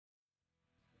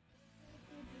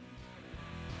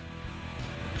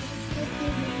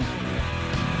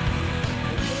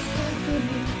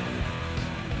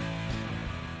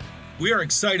We are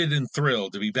excited and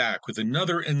thrilled to be back with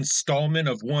another installment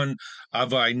of one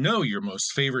of, I know, your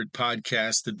most favorite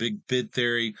podcast, The Big Bid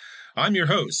Theory. I'm your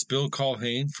host, Bill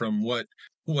Colhane, from what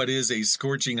is a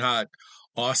scorching hot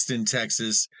Austin,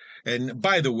 Texas. And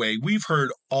by the way, we've heard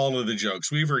all of the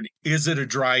jokes. We've heard, is it a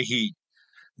dry heat?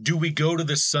 Do we go to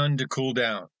the sun to cool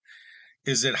down?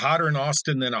 Is it hotter in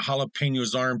Austin than a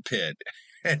jalapeno's armpit?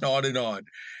 And on and on.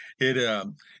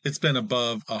 It's been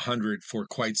above 100 for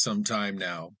quite some time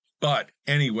now. But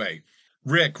anyway,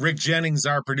 Rick Jennings,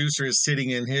 our producer, is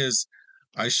sitting in his,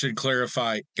 I should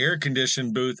clarify,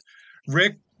 air-conditioned booth.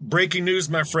 Rick, breaking news,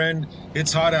 my friend.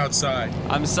 It's hot outside.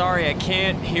 I'm sorry, I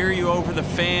can't hear you over the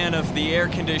fan of the air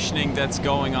conditioning that's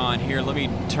going on. Here, let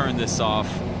me turn this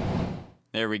off.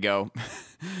 There we go.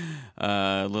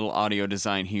 Little audio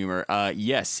design humor.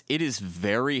 Yes, it is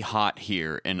very hot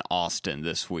here in Austin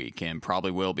this week, and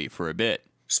probably will be for a bit.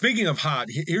 Speaking of hot,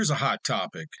 here's a hot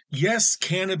topic. Yes,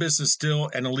 cannabis is still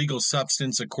an illegal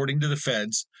substance according to the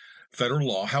federal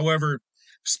law. However,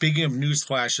 speaking of news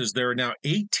flashes, there are now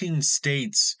 18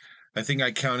 states, I think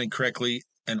I counted correctly,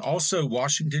 and also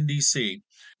Washington, D.C.,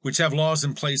 which have laws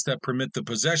in place that permit the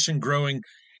possession, growing,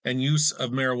 and use of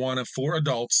marijuana for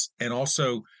adults, and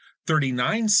also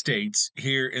 39 states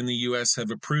here in the U.S. have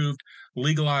approved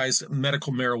legalized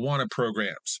medical marijuana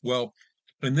programs. Well,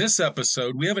 in this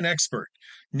episode, we have an expert,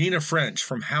 Nina French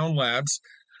from Hound Labs,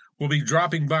 will be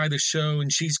dropping by the show,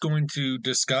 and she's going to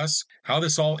discuss how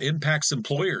this all impacts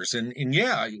employers. And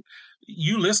yeah,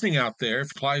 you listening out there,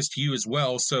 it applies to you as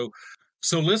well. So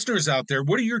listeners out there,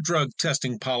 what do your drug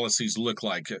testing policies look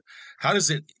like? How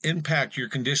does it impact your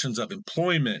conditions of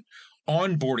employment,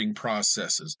 onboarding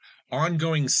processes,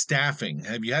 ongoing staffing?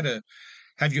 Have you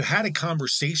had a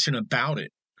conversation about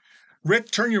it?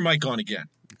 Rick, turn your mic on again.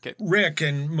 Okay. Rick,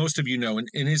 and most of you know,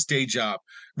 in his day job,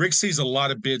 Rick sees a lot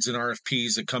of bids and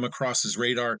RFPs that come across his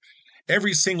radar.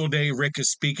 Every single day, Rick is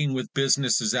speaking with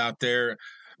businesses out there.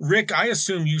 Rick, I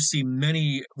assume you see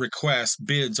many requests,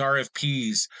 bids,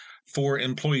 RFPs for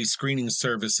employee screening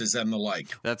services and the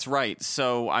like. That's right.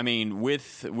 So, I mean,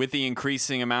 with the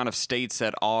increasing amount of states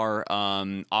that are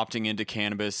opting into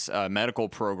cannabis medical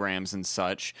programs and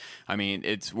such, I mean,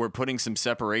 we're putting some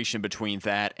separation between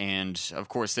that and, of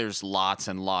course, there's lots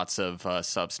and lots of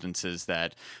substances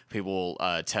that people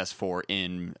test for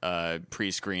in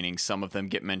pre-screening. Some of them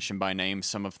get mentioned by name,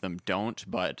 some of them don't.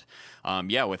 But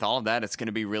yeah, with all of that, it's going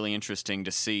to be really interesting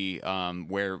to see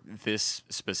where this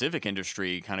specific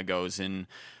industry kind of goes in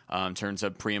terms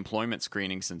of pre-employment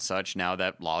screenings and such, now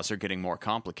that laws are getting more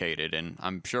complicated. And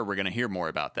I'm sure we're going to hear more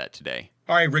about that today.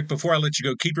 All right, Rick, before I let you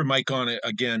go, keep your mic on it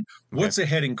again. What's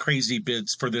ahead in Crazy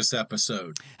Bids for this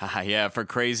episode? Yeah, for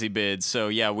Crazy Bids. So,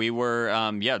 yeah, we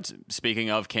were, speaking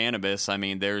of cannabis, I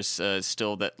mean, there's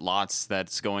still lots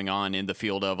that's going on in the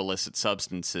field of illicit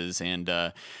substances. And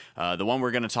the one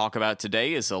we're going to talk about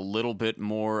today is a little bit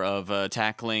more of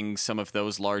tackling some of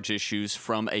those large issues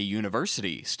from a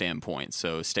university standpoint.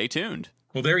 So stay tuned.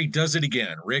 Well, there he does it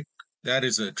again, Rick. That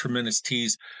is a tremendous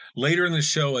tease. Later in the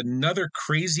show, another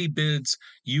Crazy Bids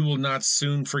you will not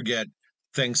soon forget,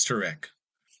 thanks to Rick.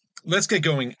 Let's get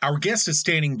going. Our guest is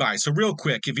standing by. So real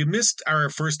quick, if you missed our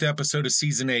first episode of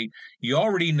Season 8, you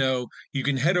already know you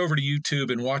can head over to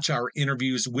YouTube and watch our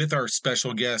interviews with our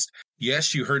special guest.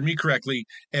 Yes, you heard me correctly.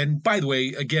 And by the way,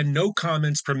 again, no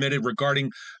comments permitted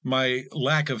regarding my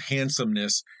lack of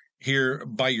handsomeness here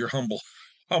by your humble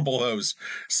host.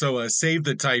 So save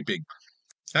the typing.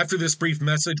 After this brief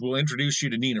message, we'll introduce you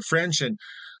to Nina French and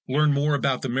learn more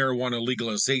about the marijuana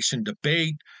legalization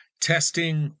debate,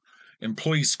 testing,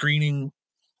 employee screening,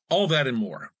 all that and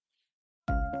more.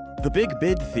 The Big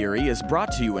Bid Theory is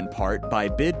brought to you in part by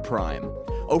Bid Prime.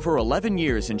 Over 11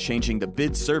 years in changing the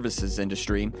bid services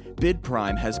industry, Bid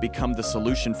Prime has become the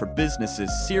solution for businesses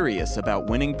serious about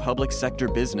winning public sector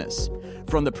business.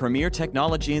 From the premier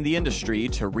technology in the industry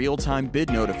to real-time bid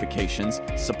notifications,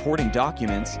 supporting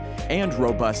documents, and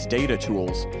robust data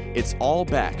tools, it's all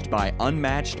backed by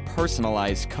unmatched,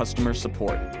 personalized customer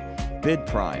support. Bid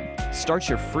Prime. Start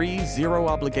your free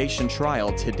zero-obligation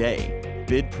trial today.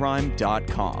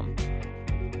 bidprime.com.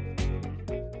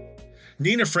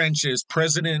 Nina French is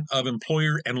president of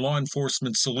Employer and Law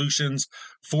Enforcement Solutions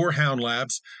for Hound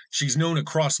Labs. She's known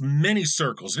across many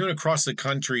circles, known across the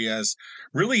country as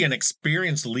really an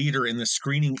experienced leader in the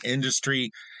screening industry,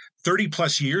 30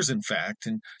 plus years, in fact.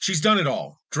 And she's done it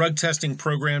all. Drug testing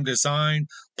program design,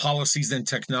 policies and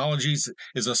technologies,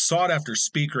 is a sought after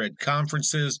speaker at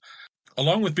conferences.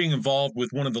 Along with being involved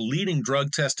with one of the leading drug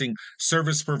testing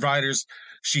service providers,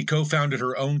 she co-founded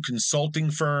her own consulting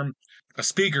firm. A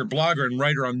speaker, blogger, and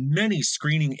writer on many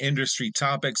screening industry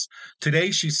topics.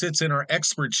 Today, she sits in our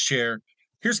experts chair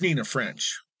Here's Nina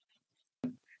French.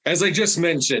 As I just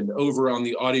mentioned over on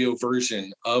the audio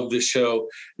version of the show,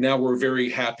 now we're very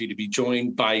happy to be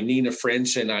joined by Nina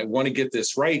French, and I want to get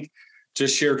this right.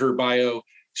 Just shared her bio.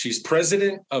 She's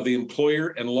president of the Employer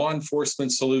and Law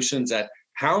Enforcement Solutions at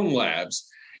Hound Labs,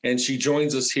 and she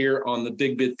joins us here on the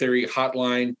Big Bid Theory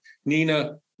hotline.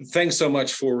 Nina, thanks so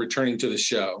much for returning to the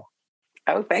show.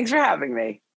 Oh, thanks for having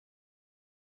me.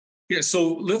 Yeah,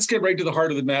 so let's get right to the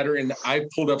heart of the matter, and I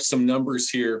pulled up some numbers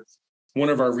here. One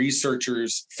of our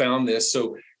researchers found this.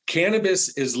 So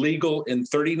cannabis is legal in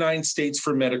 39 states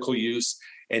for medical use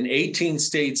and 18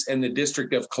 states and the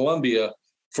District of Columbia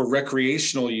for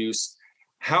recreational use.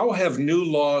 How have new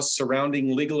laws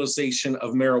surrounding legalization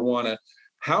of marijuana,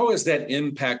 how has that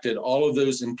impacted all of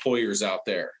those employers out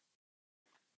there?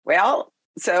 Well,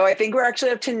 so I think we're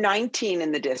actually up to 19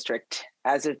 in the district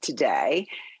as of today.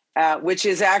 Which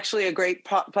is actually a great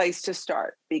place to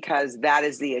start because that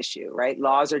is the issue, right?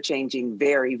 Laws are changing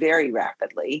very, very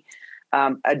rapidly.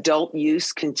 Adult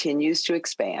use continues to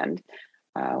expand.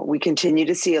 We continue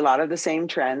to see a lot of the same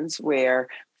trends where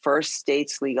first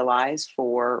states legalize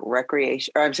for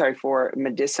for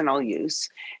medicinal use,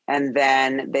 and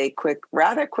then they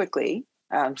rather quickly,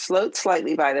 slowed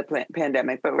slightly by the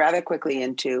pandemic, but rather quickly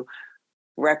into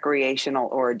recreational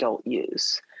or adult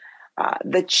use.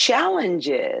 The challenge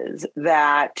is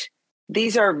that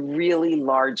these are really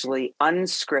largely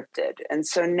unscripted. And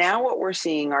so now what we're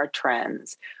seeing are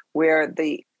trends where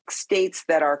the states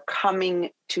that are coming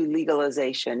to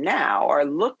legalization now are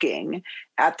looking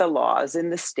at the laws in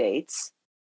the states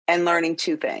and learning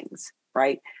two things,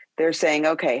 right? They're saying,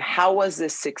 okay, how was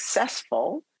this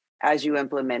successful as you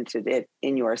implemented it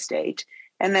in your state?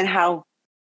 And then how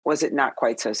was it not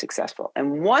quite so successful?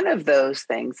 And one of those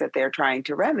things that they're trying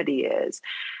to remedy is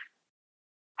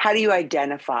how do you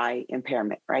identify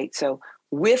impairment, right? So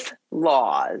with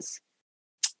laws,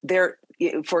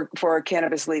 for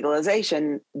cannabis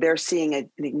legalization, they're seeing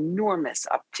an enormous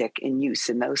uptick in use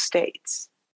in those states.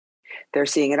 They're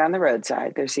seeing it on the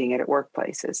roadside. They're seeing it at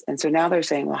workplaces. And so now they're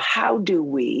saying, well, how do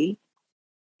we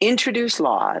introduce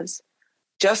laws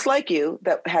just like you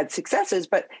that had successes,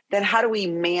 but then how do we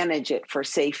manage it for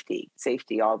safety,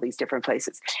 all these different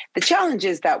places? The challenge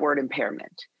is that word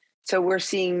impairment. So we're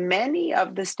seeing many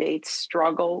of the states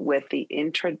struggle with the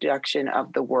introduction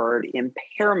of the word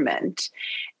impairment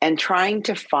and trying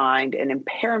to find an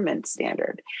impairment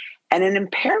standard. And an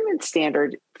impairment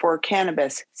standard for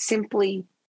cannabis simply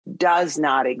does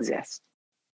not exist.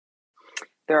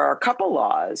 There are a couple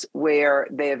laws where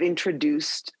they have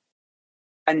introduced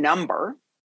a number,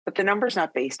 but the number is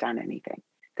not based on anything.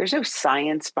 There's no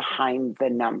science behind the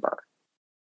number.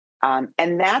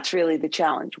 And that's really the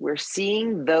challenge. We're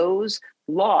seeing those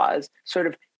laws sort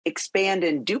of expand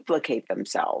and duplicate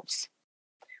themselves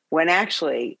when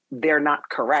actually they're not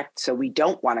correct. So we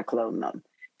don't want to clone them.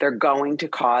 They're going to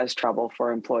cause trouble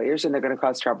for employers and they're going to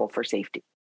cause trouble for safety.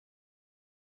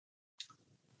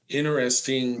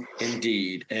 Interesting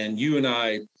indeed. And you and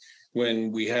I,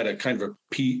 when we had a kind of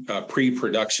a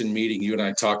pre-production meeting, you and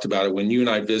I talked about it. When you and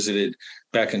I visited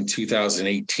back in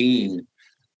 2018,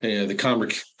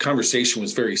 the conversation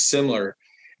was very similar.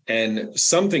 And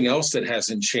something else that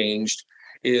hasn't changed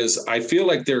is I feel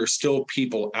like there are still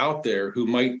people out there who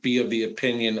might be of the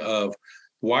opinion of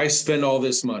why spend all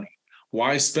this money?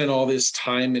 Why spend all this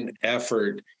time and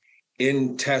effort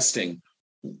in testing?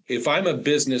 If I'm a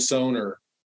business owner,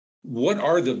 what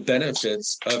are the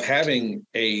benefits of having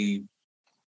a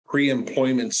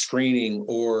pre-employment screening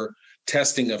or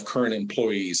testing of current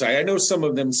employees? I know some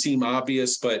of them seem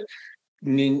obvious, but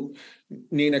Nina,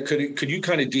 could you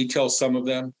kind of detail some of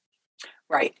them?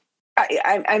 Right.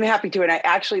 I'm happy to.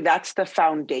 And that's the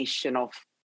foundational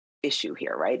issue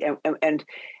here, right? And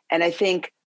I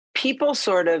think people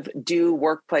sort of do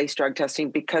workplace drug testing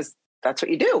because that's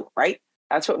what you do, right?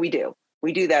 That's what we do.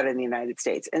 We do that in the United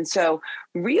States. And so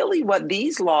really what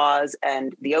these laws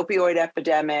and the opioid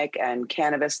epidemic and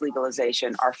cannabis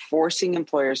legalization are forcing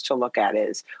employers to look at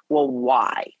is, well,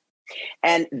 why?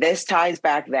 And this ties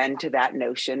back then to that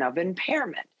notion of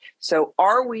impairment. So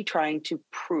are we trying to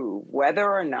prove whether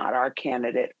or not our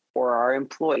candidate or our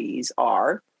employees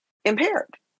are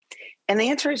impaired? And the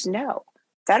answer is no.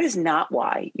 That is not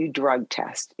why you drug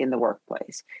test in the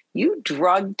workplace. You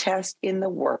drug test in the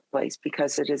workplace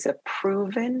because it is a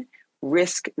proven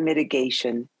risk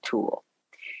mitigation tool.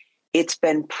 It's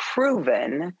been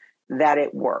proven that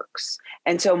it works.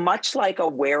 And so much like a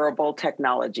wearable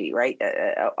technology, right?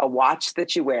 A watch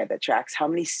that you wear that tracks how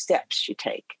many steps you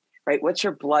take, right? What's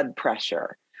your blood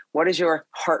pressure? What is your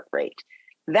heart rate?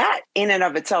 That in and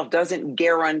of itself doesn't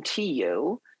guarantee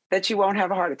you that you won't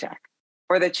have a heart attack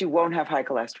or that you won't have high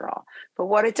cholesterol. But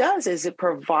what it does is it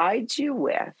provides you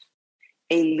with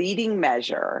a leading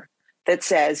measure that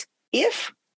says,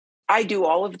 if I do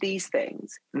all of these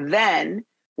things, then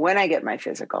when I get my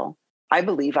physical, I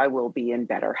believe I will be in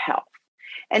better health.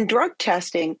 And drug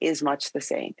testing is much the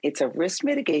same. It's a risk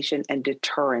mitigation and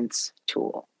deterrence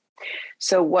tool.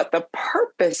 So what the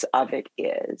purpose of it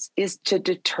is to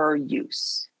deter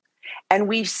use. And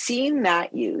we've seen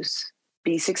that use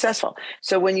be successful.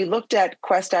 So when you looked at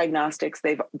Quest Diagnostics,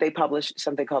 they published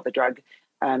something called the Drug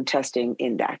Testing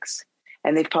Index,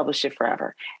 and they've published it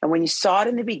forever. And when you saw it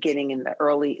in the beginning, in the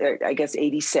early, I guess,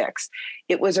 86,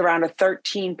 it was around a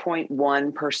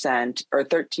 13.1% or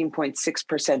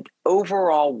 13.6%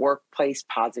 overall workplace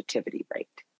positivity rate,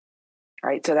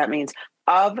 right? So that means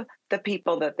of the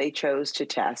people that they chose to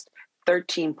test,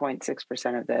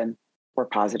 13.6% of them were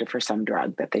positive for some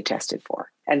drug that they tested for.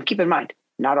 And keep in mind,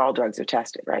 not all drugs are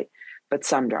tested, right? But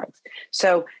some drugs.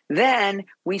 So then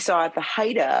we saw at the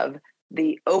height of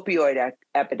the opioid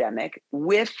epidemic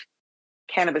with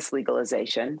cannabis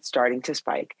legalization starting to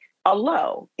spike, a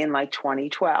low in like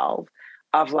 2012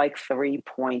 of like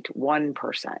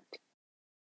 3.1%.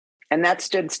 And that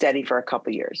stood steady for a couple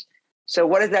of years. So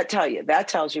what does that tell you? That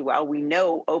tells you, well, we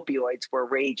know opioids were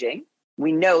raging.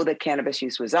 We know that cannabis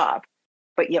use was up,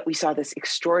 but yet we saw this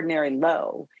extraordinary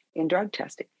low in drug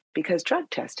testing because drug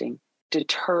testing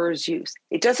deters use.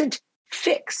 It doesn't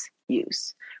fix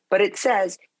use, but it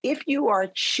says, if you are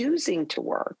choosing to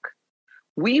work,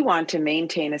 we want to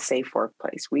maintain a safe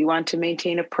workplace. We want to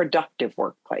maintain a productive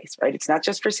workplace, right? It's not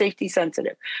just for safety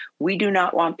sensitive. We do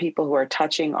not want people who are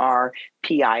touching our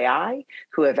PII,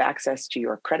 who have access to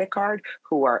your credit card,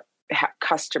 who are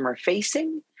customer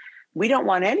facing. We don't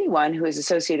want anyone who is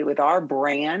associated with our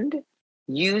brand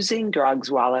using drugs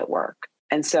while at work.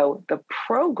 And so the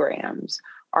programs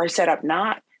are set up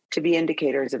not to be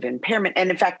indicators of impairment, and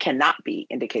in fact cannot be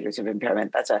indicators of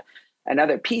impairment. That's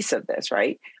another piece of this,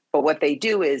 right? But what they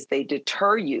do is they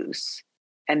deter use,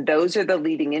 and those are the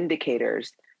leading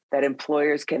indicators that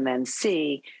employers can then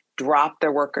see drop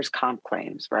their workers' comp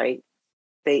claims, right?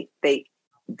 They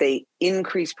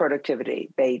increase productivity,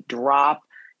 they drop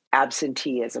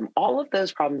absenteeism. All of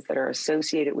those problems that are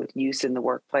associated with use in the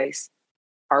workplace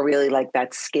are really like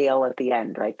that scale at the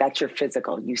end, right? That's your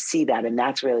physical. You see that, and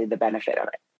that's really the benefit of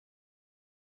it.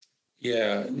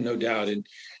 Yeah, no doubt.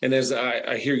 And as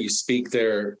I hear you speak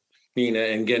there, Nina,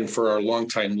 and again, for our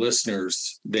longtime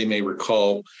listeners, they may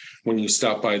recall when you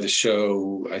stopped by the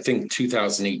show, I think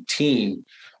 2018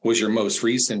 was your most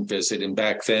recent visit. And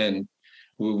back then,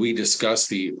 we discussed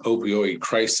the opioid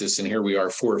crisis. And here we are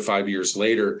 4 or 5 years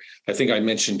later. I think I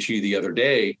mentioned to you the other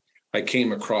day, I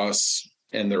came across,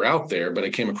 and they're out there, but I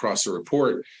came across a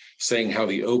report saying how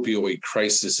the opioid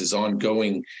crisis is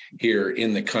ongoing here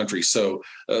in the country. So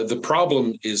the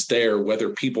problem is there, whether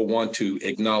people want to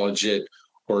acknowledge it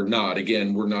or not.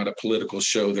 Again, we're not a political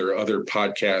show. There are other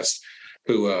podcasts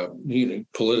who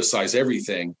politicize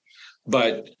everything.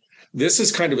 But this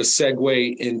is kind of a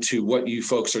segue into what you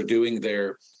folks are doing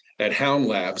there at Hound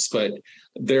Labs. But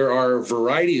there are a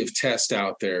variety of tests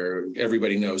out there.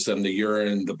 Everybody knows them: the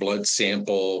urine, the blood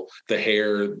sample, the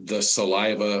hair, the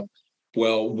saliva.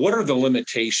 Well, what are the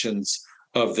limitations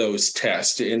of those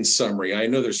tests in summary? I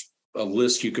know there's a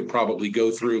list you could probably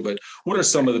go through, but what are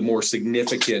some of the more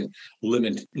significant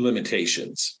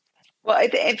limitations? Well,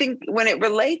 I think when it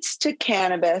relates to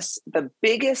cannabis, the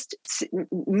biggest,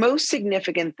 most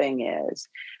significant thing is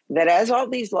that as all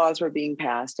these laws were being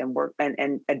passed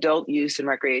and adult use and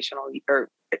recreational, or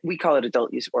we call it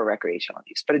adult use or recreational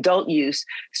use, but adult use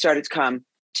started to come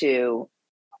to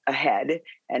a head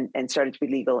and started to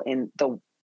be legal in the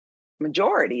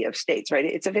majority of states, right?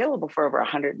 It's available for over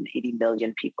 180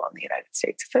 million people in the United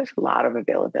States. So there's a lot of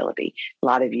availability, a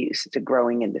lot of use. It's a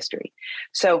growing industry.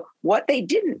 So what they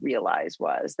didn't realize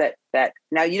was that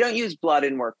now you don't use blood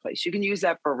in workplace. You can use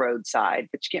that for roadside,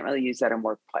 but you can't really use that in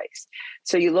workplace.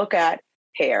 So you look at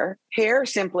hair. Hair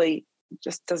simply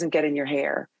just doesn't get in your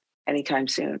hair anytime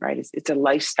soon, right? It's a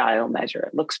lifestyle measure.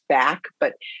 It looks back,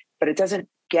 but it doesn't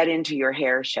get into your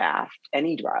hair shaft,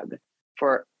 any drug,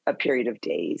 for a period of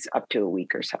days, up to a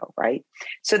week or so, right?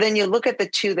 So then you look at the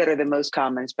two that are the most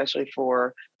common, especially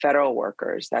for federal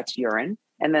workers, that's urine,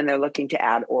 and then they're looking to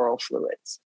add oral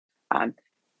fluids.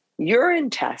 Urine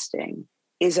testing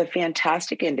is a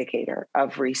fantastic indicator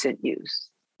of recent use.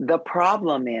 The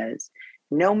problem is,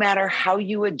 no matter how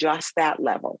you adjust that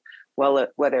level, well,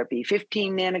 whether it be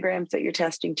 15 nanograms that you're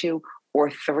testing to or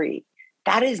 3,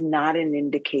 that is not an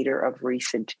indicator of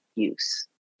recent use.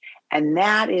 And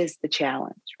that is the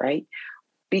challenge, right?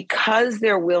 Because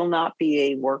there will not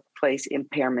be a workplace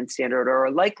impairment standard,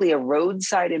 or likely a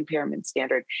roadside impairment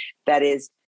standard that is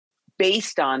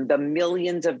based on the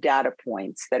millions of data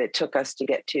points that it took us to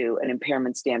get to an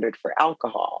impairment standard for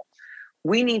alcohol.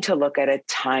 We need to look at a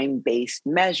time-based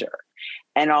measure.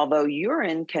 And although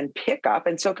urine can pick up,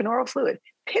 and so can oral fluid,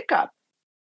 pick up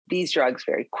these drugs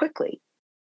very quickly,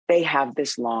 they have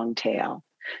this long tail.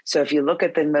 So if you look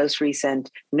at the most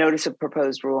recent notice of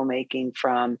proposed rulemaking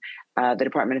from the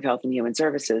Department of Health and Human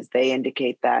Services, they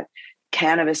indicate that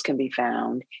cannabis can be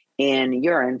found in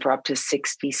urine for up to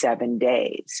 67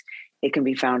 days. It can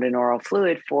be found in oral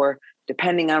fluid for,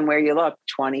 depending on where you look,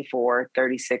 24,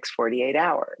 36, 48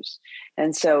 hours.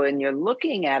 And so when you're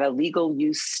looking at a legal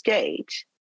use state,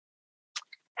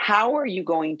 how are you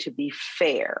going to be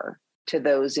fair to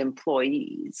those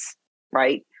employees,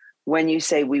 right? When you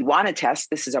say we want to test,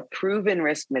 this is a proven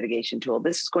risk mitigation tool.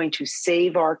 This is going to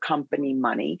save our company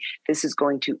money. This is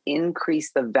going to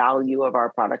increase the value of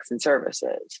our products and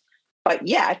services. But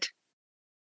yet,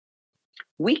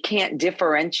 we can't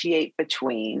differentiate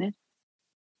between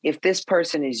if this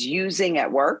person is using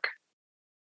at work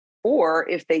or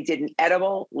if they did an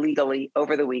edible legally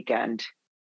over the weekend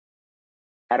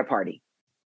at a party,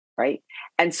 right?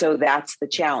 And so that's the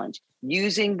challenge.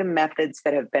 Using the methods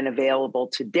that have been available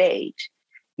to date,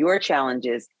 your challenge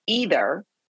is either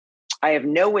I have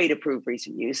no way to prove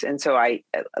recent use. And so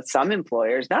some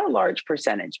employers, not a large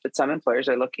percentage, but some employers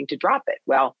are looking to drop it.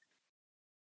 Well,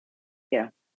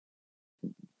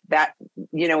 that,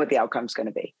 you know what the outcome is going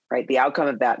to be, right? The outcome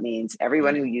of that means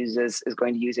everyone who uses is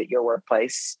going to use at your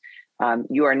workplace.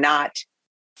 You are not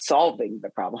solving the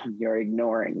problem, you're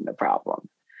ignoring the problem.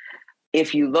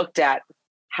 If you looked at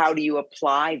how do you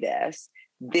apply this,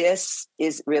 this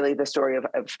is really the story of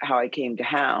how I came to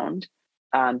Hound.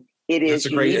 It is that's a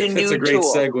great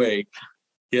tool. segue.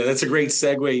 Yeah, that's a great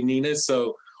segue, Nina.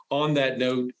 So on that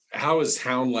note, how is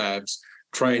Hound Labs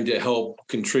trying to help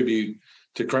contribute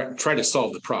to try to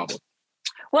solve the problem?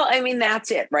 Well, I mean,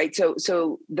 that's it, right?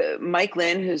 So the Mike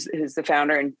Lynn, who's the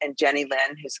founder, and Jenny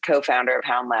Lynn, who's co-founder of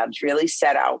Hound Labs, really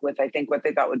set out with, I think, what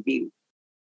they thought would be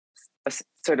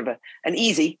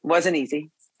wasn't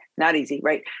easy, not easy,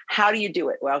 right? How do you do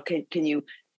it? Well, can you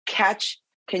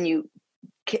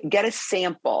get a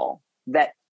sample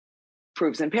that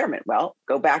proves impairment? Well,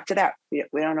 go back to that. We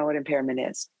don't know what impairment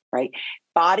is, right?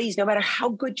 Bodies, no matter how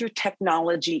good your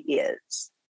technology is,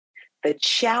 the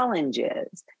challenge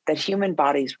is that human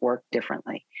bodies work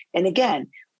differently. And again,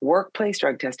 workplace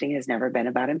drug testing has never been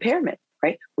about impairment,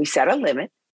 right? We set a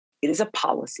limit. It is a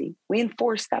policy. We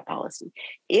enforce that policy.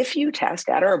 If you test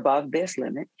at or above this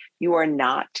limit, you are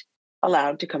not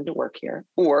allowed to come to work here,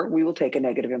 or we will take a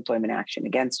negative employment action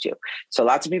against you. So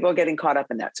lots of people are getting caught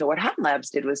up in that. So what Hound Labs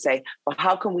did was say, well,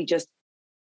 how can we just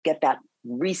get that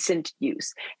recent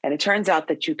use? And it turns out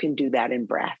that you can do that in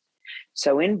breath.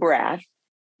 So in breath,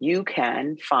 you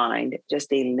can find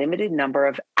just a limited number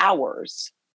of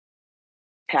hours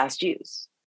past use,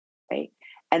 right?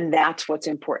 And that's what's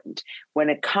important. When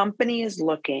a company is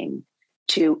looking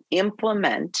to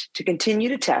continue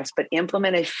to test, but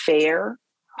implement a fair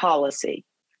policy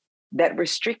that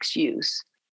restricts use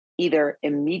either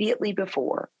immediately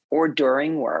before or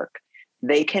during work,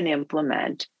 they can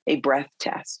implement a breath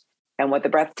test. And what the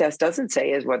breath test doesn't say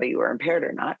is whether you are impaired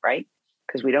or not, right?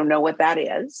 Because we don't know what that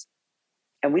is.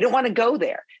 And we don't want to go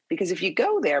there, because if you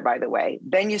go there, by the way,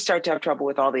 then you start to have trouble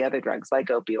with all the other drugs like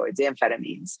opioids,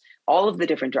 amphetamines, all of the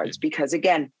different drugs, because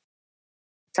again,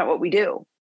 it's not what we do.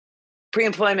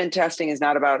 Pre-employment testing is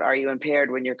not about, are you impaired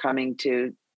when you're coming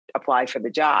to apply for the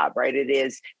job, right?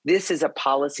 This is a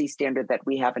policy standard that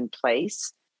we have in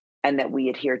place and that we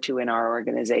adhere to in our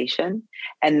organization.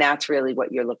 And that's really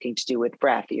what you're looking to do with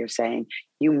breath. You're saying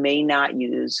you may not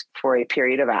use for a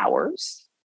period of hours,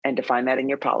 and define that in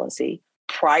your policy,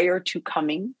 prior to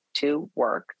coming to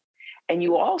work. And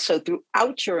you also,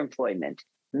 throughout your employment,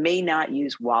 may not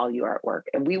use while you are at work.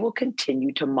 And we will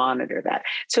continue to monitor that.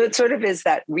 So it sort of is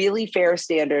that really fair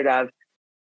standard of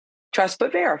trust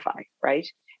but verify, right?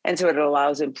 And so it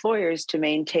allows employers to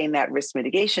maintain that risk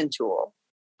mitigation tool,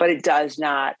 but it does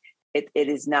not, it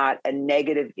is not a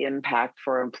negative impact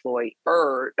for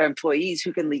employees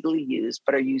who can legally use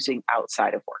but are using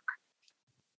outside of work.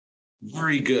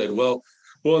 Very good.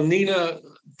 Well, Nina,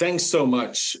 thanks so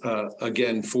much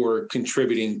again for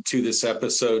contributing to this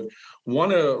episode.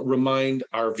 Want to remind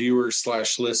our viewers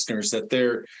 / listeners that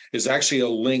there is actually a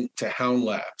link to Hound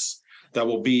Labs that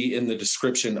will be in the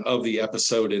description of the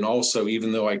episode. And also,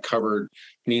 even though I covered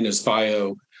Nina's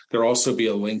bio, there'll also be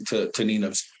a link to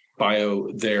Nina's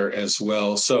bio there as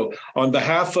well. So on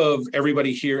behalf of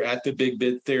everybody here at the Big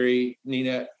Bid Theory,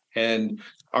 Nina, And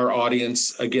our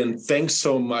audience, again, thanks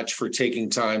so much for taking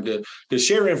time to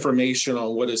share information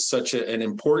on what is such an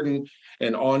important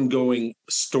and ongoing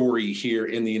story here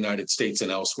in the United States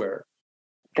and elsewhere.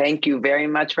 Thank you very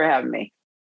much for having me.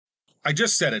 I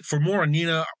just said it. For more on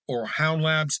Nina or Hound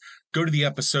Labs, go to the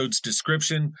episode's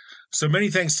description. So many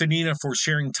thanks to Nina for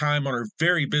sharing time on her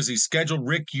very busy schedule.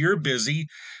 Rick, you're busy.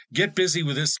 Get busy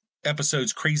with this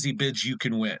episode's crazy bids you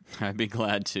can win. I'd be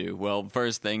glad to. Well,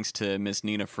 first, thanks to Miss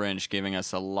Nina French giving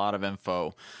us a lot of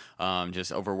info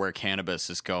just over where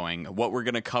cannabis is going. What we're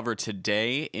going to cover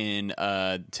today in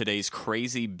today's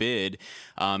crazy bid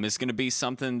is going to be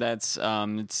something that's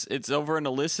it's over an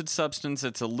illicit substance.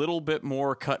 It's a little bit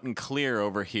more cut and clear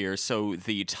over here. So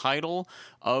the title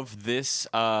of this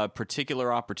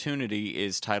particular opportunity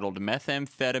is titled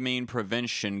Methamphetamine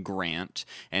Prevention Grant,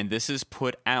 and this is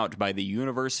put out by the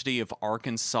University of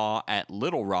Arkansas at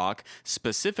Little Rock,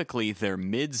 specifically their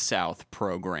Mid-South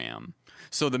program.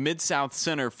 So the Mid-South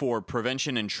Center for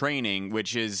Prevention and Training,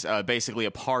 which is basically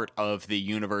a part of the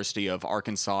University of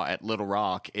Arkansas at Little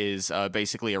Rock, is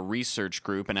basically a research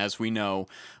group. And as we know,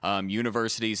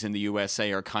 universities in the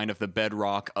USA are kind of the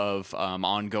bedrock of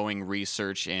ongoing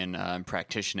research and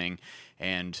practicing.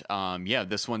 And yeah,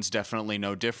 this one's definitely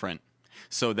no different.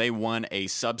 So they won a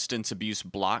substance abuse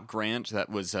block grant that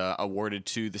was awarded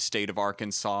to the state of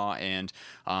Arkansas, and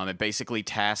it basically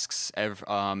tasks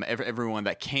everyone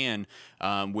that can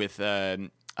with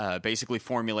basically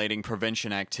formulating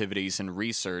prevention activities and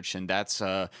research, and that's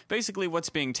basically what's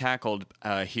being tackled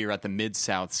here at the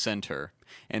Mid-South Center.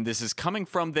 And this is coming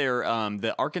from their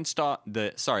the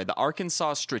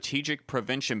Arkansas Strategic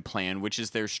Prevention Plan, which is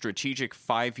their strategic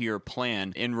 5-year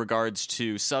plan in regards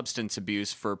to substance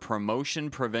abuse for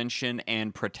promotion, prevention,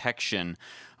 and protection,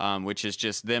 which is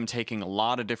just them taking a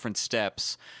lot of different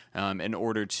steps in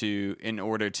order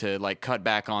to like cut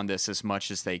back on this as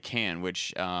much as they can.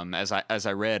 Which, as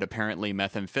I read, apparently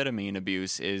methamphetamine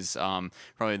abuse is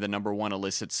probably the number one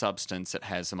illicit substance that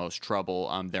has the most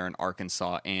trouble there in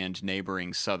Arkansas and neighboring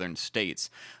southern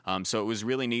states. So it was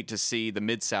really neat to see the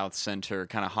Mid-South Center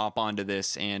kind of hop onto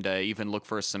this and even look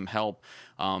for some help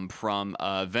from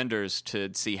vendors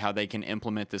to see how they can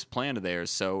implement this plan of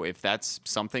theirs. So if that's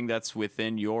something that's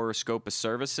within your scope of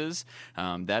services,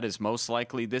 that is most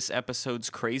likely this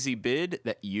episode's crazy bid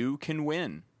that you can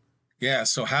win. Yeah,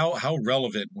 so how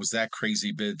relevant was that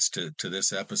crazy bids to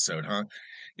this episode, huh?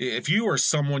 If you or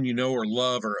someone you know or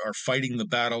love are fighting the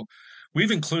battle, we've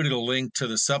included a link to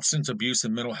the Substance Abuse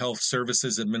and Mental Health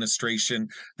Services Administration.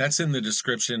 That's in the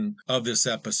description of this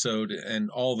episode, and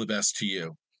all the best to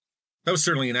you. That was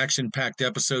certainly an action-packed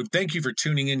episode. Thank you for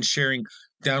tuning in, sharing,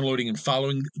 downloading, and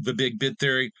following The Big Bid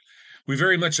Theory. We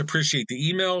very much appreciate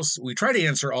the emails. We try to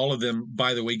answer all of them,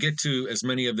 by the way, get to as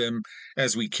many of them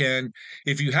as we can.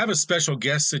 If you have a special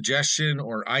guest suggestion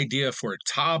or idea for a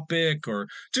topic, or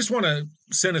just want to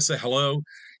send us a hello,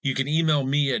 you can email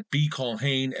me at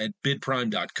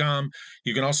bcolhane@bidprime.com.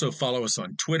 You can also follow us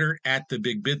on Twitter at The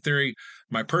Big Bid Theory.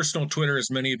 My personal Twitter,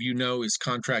 as many of you know, is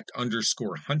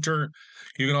contract_hunter.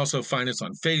 You can also find us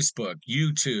on Facebook,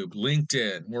 YouTube,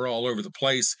 LinkedIn. We're all over the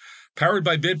place. Powered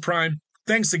by Bid Prime.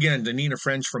 Thanks again to Nina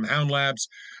French from Hound Labs.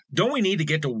 Don't we need to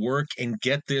get to work and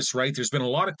get this right? There's been a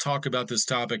lot of talk about this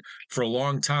topic for a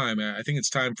long time. I think it's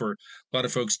time for a lot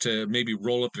of folks to maybe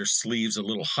roll up their sleeves a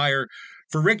little higher.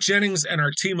 For Rick Jennings and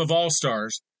our team of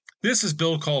all-stars, this is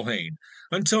Bill Culhane.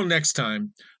 Until next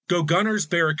time, go Gunners,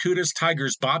 Barracudas,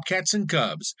 Tigers, Bobcats, and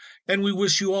Cubs, and we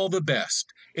wish you all the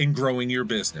best in growing your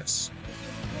business.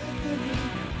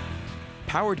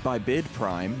 Powered by Bid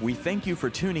Prime, we thank you for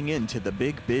tuning in to The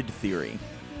Big Bid Theory.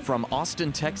 From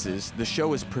Austin, Texas, the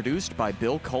show is produced by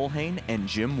Bill Culhane and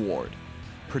Jim Ward.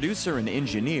 Producer and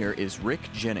engineer is Rick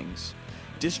Jennings.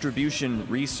 Distribution,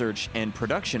 research, and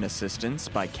production assistance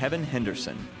by Kevin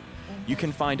Henderson. You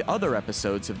can find other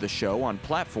episodes of the show on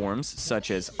platforms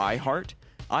such as iHeart,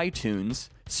 iTunes,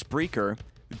 Spreaker,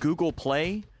 Google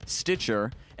Play,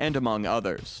 Stitcher, and among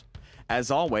others. As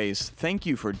always, thank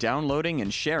you for downloading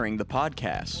and sharing the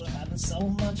podcast. We're having so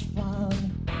much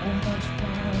fun,